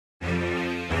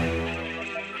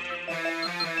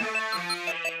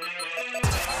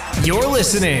You're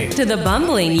listening to the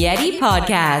Bumbling Yeti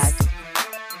Podcast.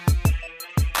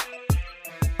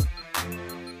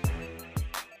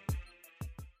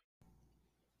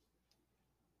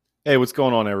 Hey, what's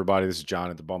going on, everybody? This is John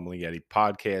at the Bumbling Yeti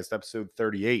Podcast, episode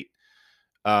 38.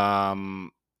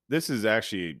 This is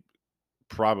actually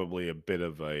probably a bit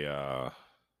of an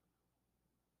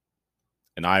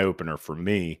eye-opener for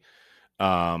me.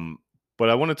 But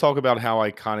I want to talk about how I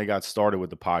kind of got started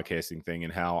with the podcasting thing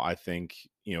and how I think,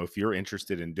 if you're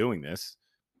interested in doing this,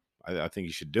 I think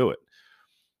you should do it.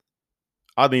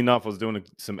 Oddly enough, I was doing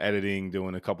some editing,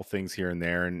 doing a couple things here and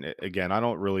there. And again, I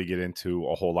don't really get into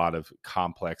a whole lot of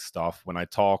complex stuff. When I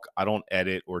talk, I don't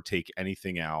edit or take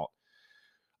anything out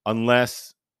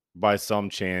unless by some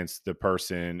chance the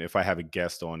person, if I have a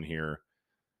guest on here,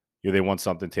 they want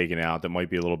something taken out that might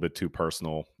be a little bit too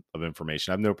personal of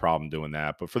information. I have no problem doing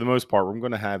that. But for the most part, we're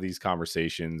going to have these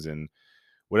conversations and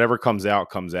whatever comes out,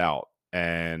 comes out.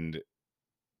 And,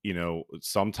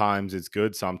 sometimes it's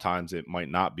good. Sometimes it might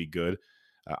not be good.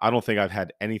 I don't think I've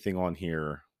had anything on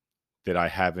here that I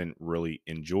haven't really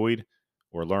enjoyed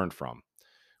or learned from,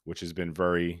 which has been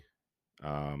very,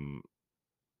 I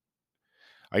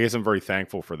guess I'm very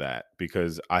thankful for that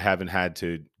because I haven't had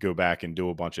to go back and do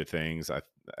a bunch of things.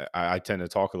 I tend to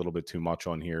talk a little bit too much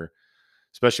on here,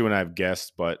 especially when I have guests,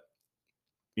 but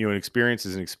an experience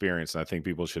is an experience. And I think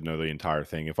people should know the entire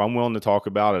thing. If I'm willing to talk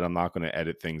about it, I'm not going to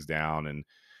edit things down, and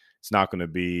it's not going to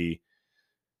be,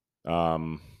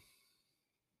 might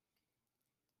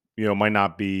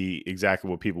not be exactly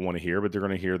what people want to hear, but they're going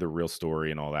to hear the real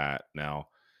story and all that. Now,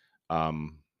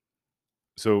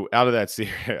 so out of that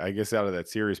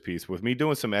serious piece with me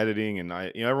doing some editing, and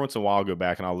I, every once in a while I'll go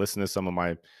back and I'll listen to some of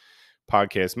my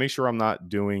podcasts, make sure I'm not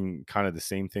doing kind of the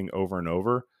same thing over and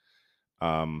over.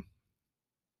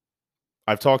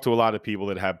 I've talked to a lot of people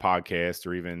that have podcasts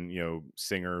or even,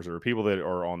 singers or people that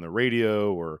are on the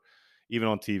radio or even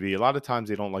on TV. A lot of times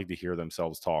they don't like to hear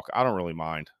themselves talk. I don't really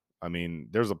mind. I mean,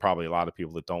 there's probably a lot of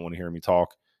people that don't want to hear me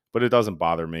talk, but it doesn't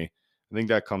bother me. I think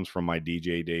that comes from my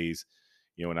DJ days,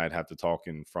 and I'd have to talk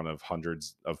in front of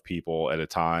hundreds of people at a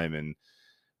time, and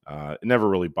it never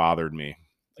really bothered me.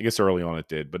 I guess early on it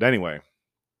did. But anyway,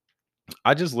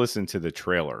 I just listened to the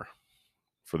trailer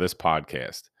for this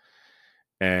podcast,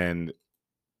 and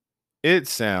it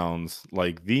sounds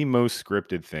like the most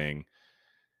scripted thing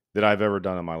that I've ever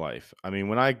done in my life. I mean,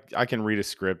 when I can read a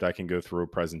script, I can go through a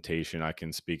presentation, I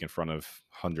can speak in front of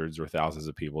hundreds or thousands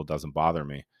of people. It doesn't bother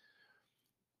me.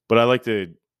 But I like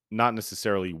to not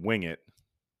necessarily wing it.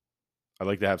 I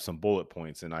like to have some bullet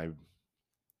points. And I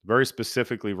very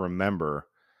specifically remember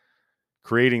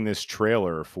creating this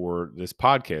trailer for this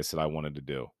podcast that I wanted to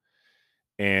do.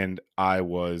 And I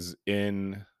was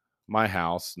in my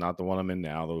house, not the one I'm in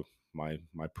now,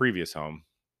 my previous home.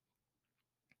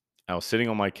 I was sitting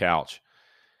on my couch,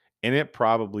 and it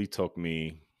probably took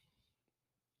me,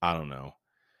 I don't know,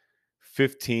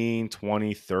 15,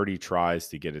 20, 30 tries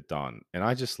to get it done. And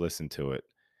I just listened to it,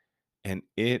 and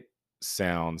it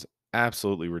sounds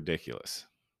absolutely ridiculous,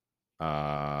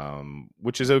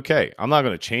 which is okay. I'm not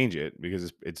going to change it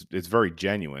because it's very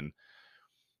genuine.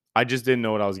 I just didn't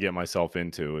know what I was getting myself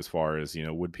into as far as,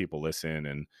 would people listen?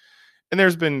 And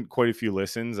there's been quite a few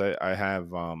listens.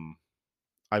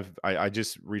 I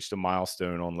just reached a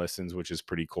milestone on listens, which is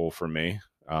pretty cool for me.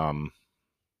 I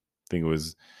think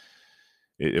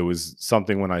it was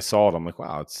something when I saw it, I'm like,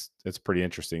 wow, it's pretty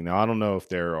interesting. Now, I don't know if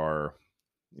there are,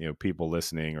 people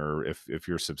listening, or if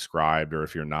you're subscribed, or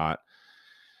if you're not.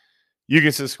 You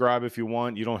can subscribe if you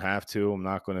want. You don't have to. I'm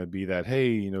not going to be that,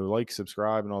 hey, like,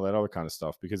 subscribe and all that other kind of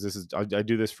stuff, because I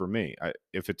do this for me.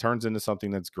 If it turns into something,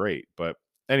 that's great. But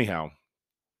anyhow,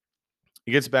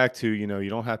 it gets back to, you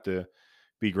don't have to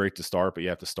be great to start, but you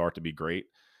have to start to be great.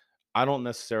 I don't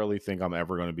necessarily think I'm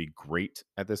ever going to be great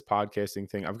at this podcasting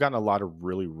thing. I've gotten a lot of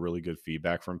really, really good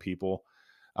feedback from people,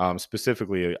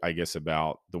 specifically, I guess,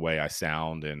 about the way I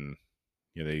sound. And,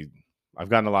 I've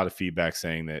gotten a lot of feedback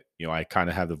saying that, I kind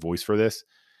of have the voice for this.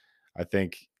 I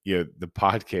think, the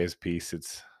podcast piece,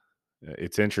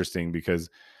 it's interesting because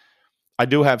I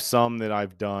do have some that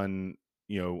I've done,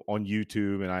 on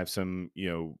YouTube, and I have some,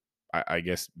 I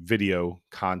guess, video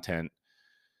content.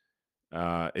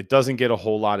 It doesn't get a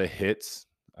whole lot of hits,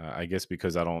 I guess,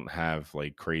 because I don't have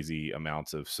like crazy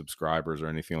amounts of subscribers or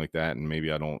anything like that. And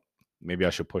maybe I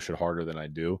should push it harder than I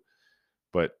do,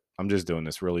 but I'm just doing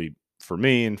this really for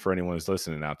me and for anyone who's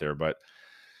listening out there. But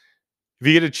if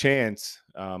you get a chance,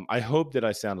 I hope that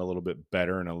I sound a little bit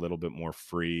better and a little bit more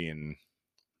free and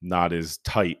not as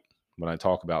tight when I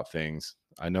talk about things.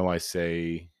 I know I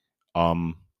say a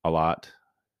lot,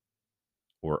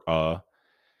 or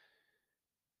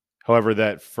However,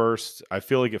 that first, I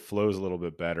feel like it flows a little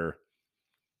bit better.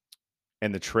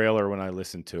 And the trailer, when I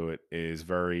listen to it, is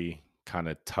very kind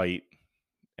of tight.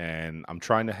 And I'm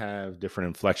trying to have different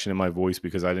inflection in my voice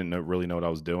because I didn't really know what I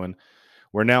was doing.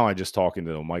 Where now I just talk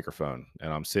into a microphone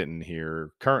and I'm sitting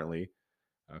here currently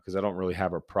because I don't really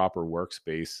have a proper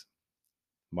workspace.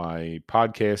 My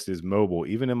podcast is mobile,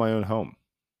 even in my own home.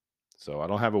 So I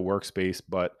don't have a workspace,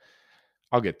 but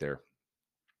I'll get there.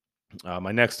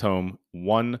 My next home,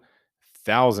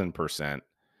 1000%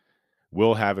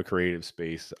 will have a creative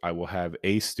space. I will have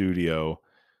a studio,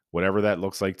 whatever that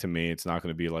looks like to me. It's not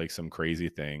going to be like some crazy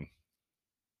thing,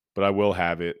 but I will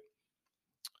have it.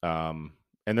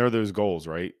 And there are those goals,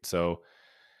 right? So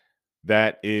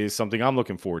that is something I'm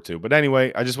looking forward to. But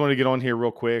anyway, I just want to get on here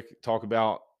real quick, talk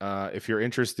about if you're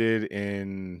interested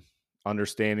in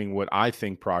understanding what I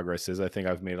think progress is. I think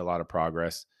I've made a lot of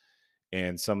progress,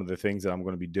 and some of the things that I'm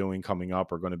going to be doing coming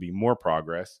up are going to be more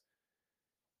progress.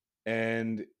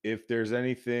 And if there's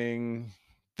anything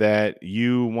that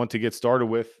you want to get started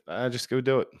with, just go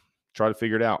do it. Try to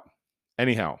figure it out.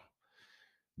 Anyhow,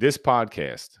 this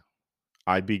podcast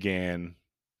I began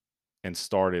and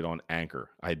started on Anchor.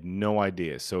 I had no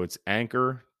idea. So it's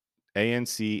Anchor,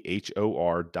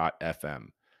 ANCHOR.FM.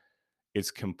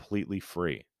 It's completely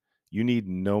free. You need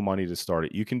no money to start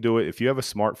it. You can do it. If you have a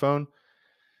smartphone,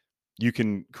 you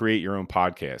can create your own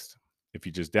podcast. If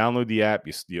you just download the app,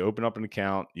 you open up an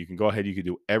account, you can go ahead, you can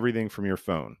do everything from your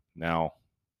phone. Now,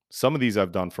 some of these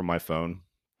I've done from my phone,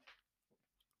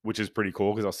 which is pretty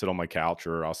cool because I'll sit on my couch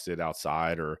or I'll sit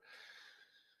outside or,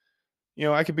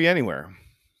 I could be anywhere.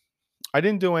 I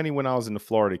didn't do any when I was in the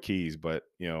Florida Keys, but,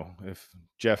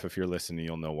 if you're listening,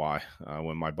 you'll know why.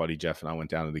 When my buddy Jeff and I went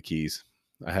down to the Keys,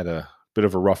 I had a bit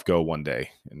of a rough go one day,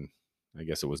 and I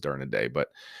guess it was during the day. But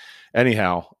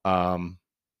anyhow,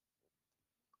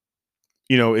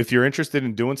 if you're interested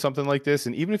in doing something like this,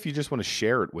 and even if you just want to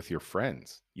share it with your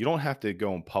friends, you don't have to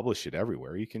go and publish it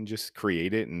everywhere. You can just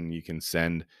create it and you can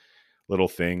send little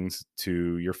things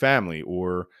to your family,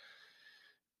 or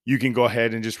you can go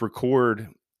ahead and just record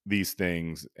these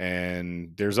things.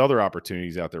 And there's other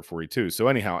opportunities out there for you too. So,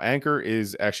 anyhow, Anchor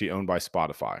is actually owned by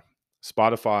Spotify.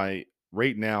 Spotify,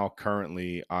 right now,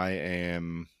 currently, I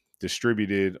am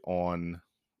distributed on,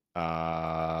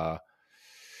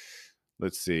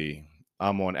 let's see.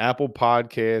 I'm on Apple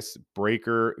Podcasts,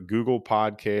 Breaker, Google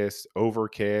Podcasts,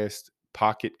 Overcast,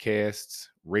 Pocket Casts,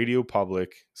 Radio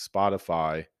Public,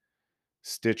 Spotify,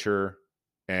 Stitcher,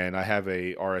 and I have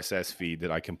a RSS feed that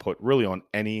I can put really on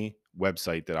any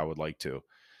website that I would like to.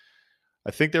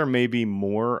 I think there may be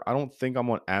more. I don't think I'm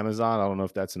on Amazon. I don't know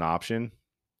if that's an option.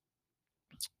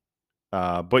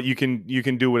 But you can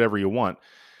do whatever you want.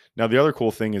 Now, the other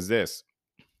cool thing is this.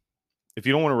 If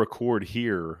you don't want to record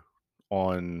here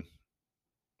on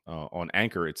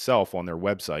Anchor itself on their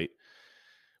website,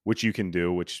 which you can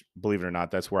do, which, believe it or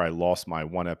not, that's where I lost my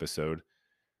one episode.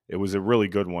 It was a really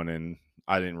good one, and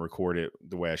I didn't record it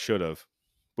the way I should have.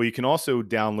 But you can also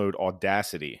download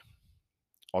Audacity.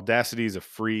 Audacity is a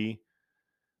free,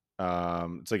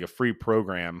 it's like a free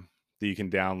program that you can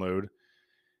download,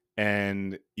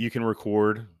 and you can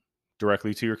record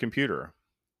directly to your computer.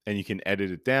 And you can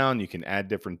edit it down. You can add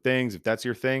different things. If that's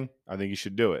your thing, I think you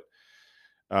should do it.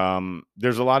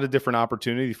 There's a lot of different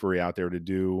opportunity for you out there to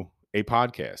do a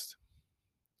podcast.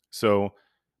 So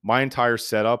my entire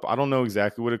setup, I don't know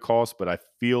exactly what it costs, but I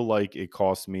feel like it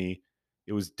cost me,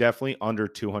 it was definitely under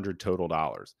 $200 total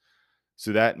dollars.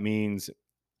 So that means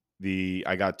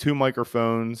I got 2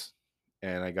 microphones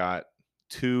and I got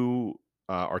 2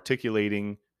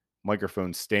 articulating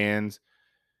microphone stands.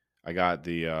 I got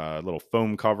the little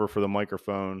foam cover for the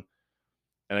microphone.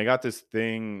 And I got this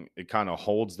thing, it kind of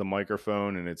holds the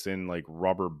microphone and it's in like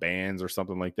rubber bands or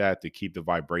something like that to keep the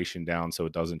vibration down so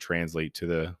it doesn't translate to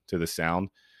the sound.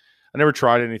 I never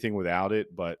tried anything without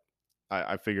it, but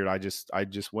I figured I just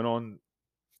went on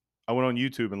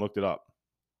YouTube and looked it up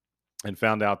and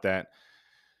found out that,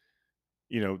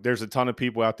 there's a ton of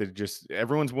people out there, just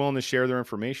everyone's willing to share their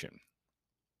information.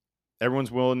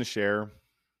 Everyone's willing to share.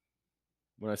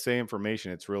 When I say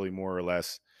information, it's really more or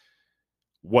less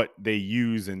what they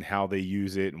use and how they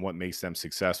use it and what makes them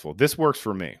successful. This works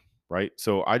for me, right?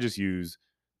 So I just use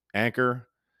Anchor.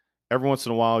 Every once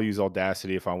in a while, I'll use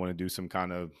Audacity if I want to do some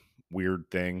kind of weird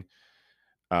thing.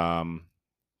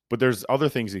 But there's other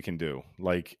things you can do.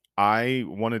 Like, I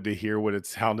wanted to hear what it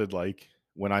sounded like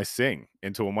when I sing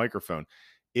into a microphone.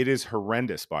 It is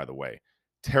horrendous, by the way.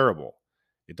 Terrible.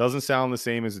 It doesn't sound the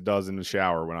same as it does in the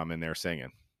shower when I'm in there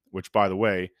singing, which, by the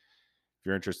way, if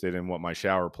you're interested in what my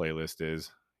shower playlist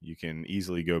is, you can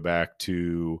easily go back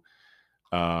to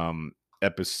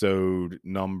episode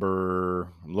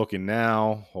number, I'm looking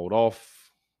now, hold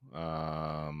off.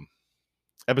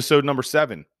 Episode number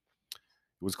 7. It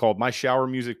was called My Shower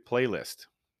Music Playlist.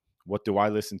 What do I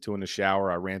listen to in the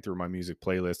shower? I ran through my music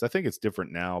playlist. I think it's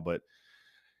different now, but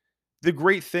the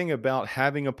great thing about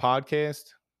having a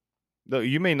podcast, though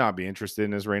you may not be interested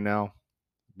in this right now,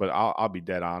 but I'll be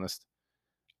dead honest.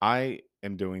 I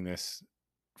am doing this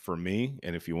for me,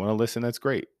 and if you want to listen, that's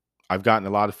great. I've gotten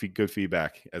a lot of good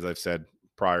feedback, as I've said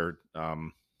prior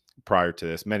to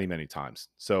this many times.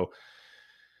 So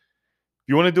if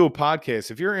you want to do a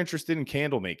podcast, if you're interested in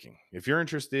candle making, if you're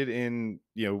interested in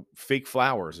fake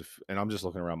flowers, and I'm just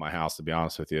looking around my house to be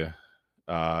honest with you,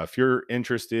 if you're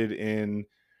interested in,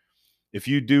 if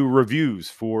you do reviews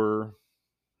for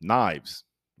knives,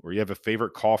 or you have a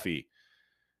favorite coffee,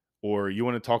 or you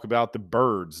want to talk about the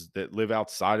birds that live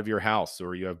outside of your house,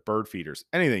 or you have bird feeders,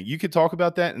 anything, you could talk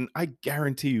about that. And I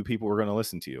guarantee you people are going to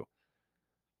listen to you.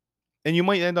 And you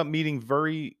might end up meeting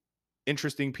very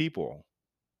interesting people,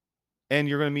 and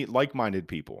you're going to meet like-minded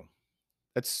people.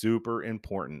 That's super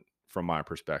important from my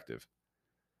perspective.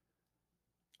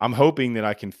 I'm hoping that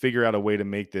I can figure out a way to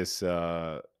make this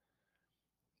podcast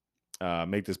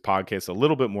a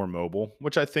little bit more mobile,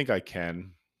 which I think I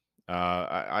can.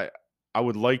 I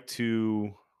would like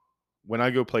to, when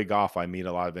I go play golf, I meet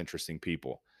a lot of interesting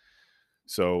people.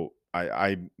 So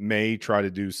I may try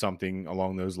to do something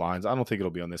along those lines. I don't think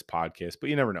it'll be on this podcast, but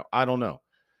you never know. I don't know.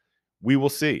 We will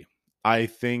see. I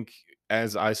think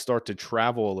as I start to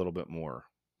travel a little bit more,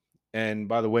 and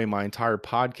by the way, my entire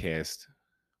podcast,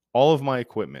 all of my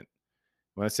equipment,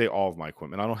 when I say all of my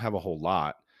equipment, I don't have a whole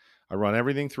lot. I run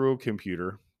everything through a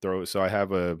computer. So I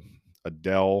have a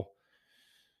Dell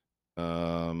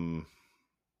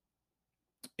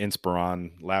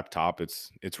Inspiron laptop.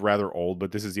 It's rather old,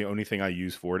 but this is the only thing I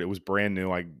use for it. It was brand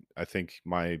new. I think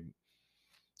my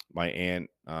aunt,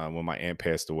 when my aunt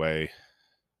passed away,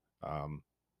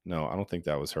 no, I don't think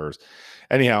that was hers.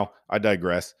 Anyhow, I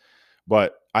digress.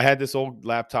 But I had this old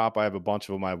laptop. I have a bunch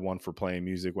of them. I have one for playing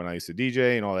music when I used to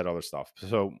DJ and all that other stuff.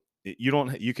 So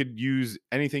you could use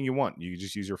anything you want. You could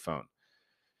just use your phone.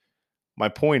 My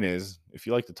point is, if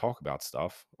you like to talk about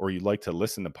stuff, or you like to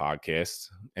listen to podcasts,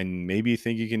 and maybe you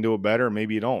think you can do it better,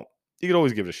 maybe you don't, you could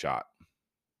always give it a shot.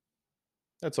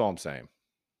 That's all I'm saying.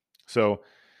 So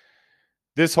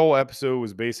this whole episode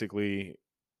was basically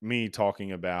me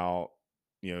talking about,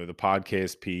 the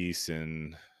podcast piece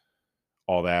and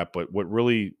all that. But what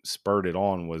really spurred it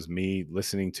on was me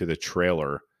listening to the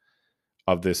trailer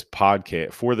of this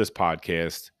podcast for this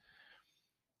podcast.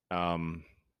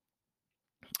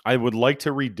 I would like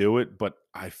to redo it, but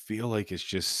I feel like it's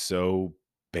just so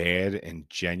bad and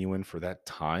genuine for that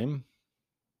time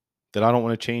that I don't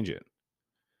want to change it.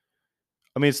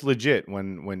 I mean, it's legit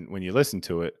when you listen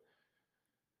to it.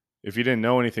 If you didn't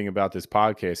know anything about this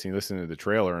podcast and you listen to the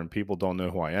trailer and people don't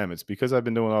know who I am, it's because I've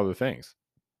been doing other things.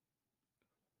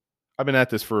 I've been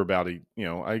at this for about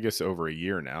I guess over a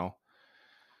year now.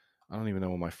 I don't even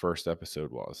know when my first episode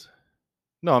was.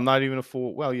 No, I'm not even a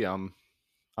full. Well, yeah, I'm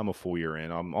a full year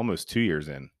in. I'm almost 2 years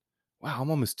in. Wow, I'm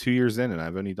almost 2 years in, and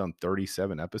I've only done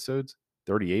 37 episodes,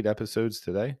 38 episodes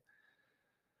today.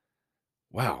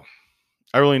 Wow,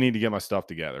 I really need to get my stuff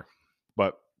together.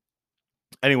 But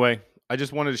anyway, I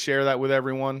just wanted to share that with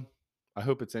everyone. I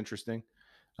hope it's interesting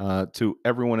to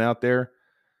everyone out there.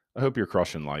 I hope you're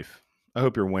crushing life. I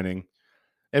hope you're winning.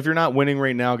 If you're not winning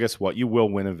right now, guess what? You will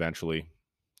win eventually.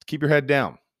 Keep your head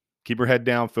down. Keep your head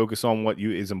down. Focus on what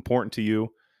is important to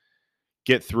you.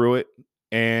 Get through it.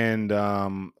 And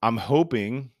I'm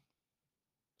hoping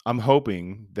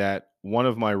that one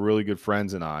of my really good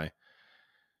friends and I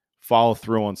follow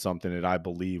through on something that I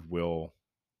believe will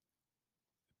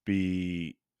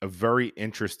be a very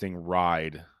interesting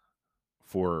ride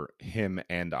for him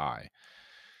and I.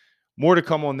 More to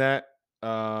come on that.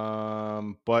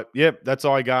 But yep, that's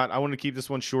all I got. I want to keep this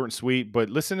one short and sweet,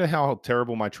 but listen to how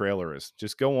terrible my trailer is.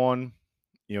 Just go on,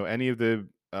 any of the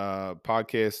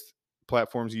podcast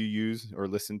platforms you use or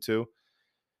listen to,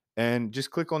 and just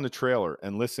click on the trailer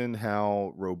and listen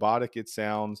how robotic it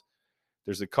sounds.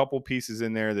 There's a couple pieces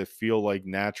in there that feel like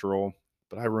natural,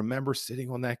 but I remember sitting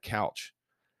on that couch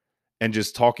and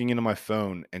just talking into my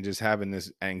phone and just having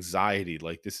this anxiety,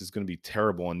 like this is going to be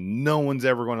terrible and no one's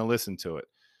ever going to listen to it.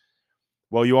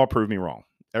 Well, you all proved me wrong.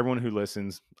 Everyone who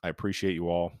listens, I appreciate you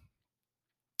all.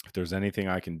 If there's anything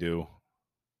I can do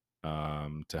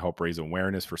to help raise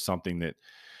awareness for something that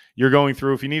you're going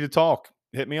through, if you need to talk,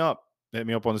 hit me up. Hit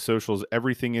me up on the socials.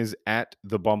 Everything is at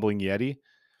the Bumbling Yeti.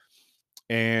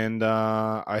 And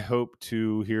I hope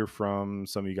to hear from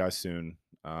some of you guys soon.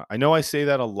 I know I say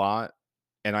that a lot,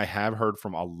 and I have heard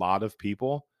from a lot of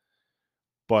people,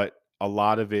 but a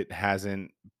lot of it hasn't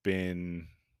been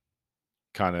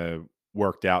kind of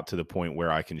worked out to the point where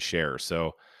I can share.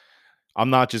 So I'm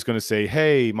not just going to say,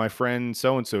 "Hey, my friend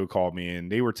so and so called me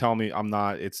and they were telling me."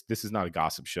 This is not a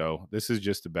gossip show. This is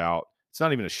just about, it's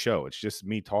not even a show. It's just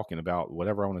me talking about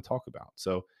whatever I want to talk about.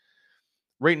 So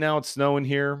right now it's snowing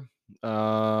here.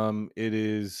 It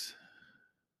is,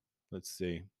 let's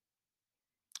see.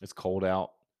 It's cold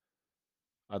out.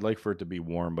 I'd like for it to be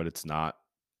warm, but it's not.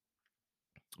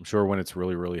 I'm sure when it's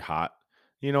really, really hot,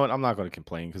 you know what? I'm not going to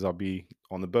complain because I'll be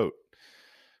on the boat,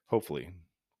 hopefully.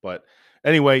 But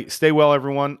anyway, stay well,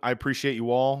 everyone. I appreciate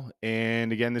you all.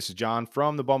 And again, this is John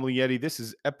from the Bumbling Yeti. This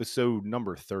is episode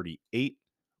number 38.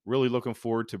 Really looking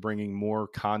forward to bringing more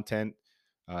content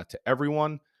to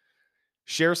everyone.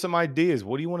 Share some ideas.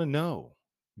 What do you want to know?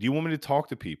 Do you want me to talk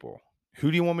to people?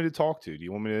 Who do you want me to talk to? Do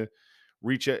you want me to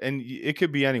reach out? And it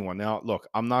could be anyone. Now, look,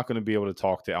 I'm not going to be able to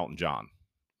talk to Elton John.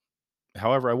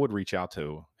 However, I would reach out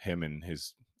to him and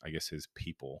his, I guess, his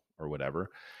people or whatever.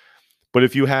 But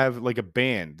if you have like a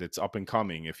band that's up and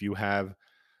coming, if you have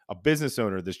a business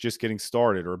owner that's just getting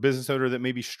started, or a business owner that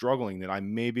may be struggling that I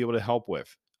may be able to help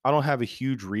with, I don't have a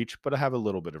huge reach, but I have a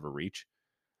little bit of a reach.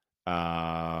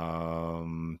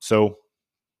 So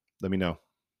let me know.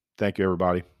 Thank you,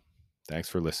 everybody. Thanks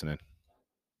for listening.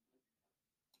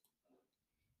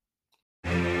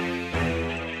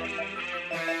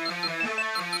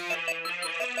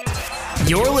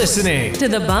 You're listening To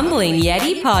the Bumbling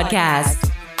Yeti Podcast.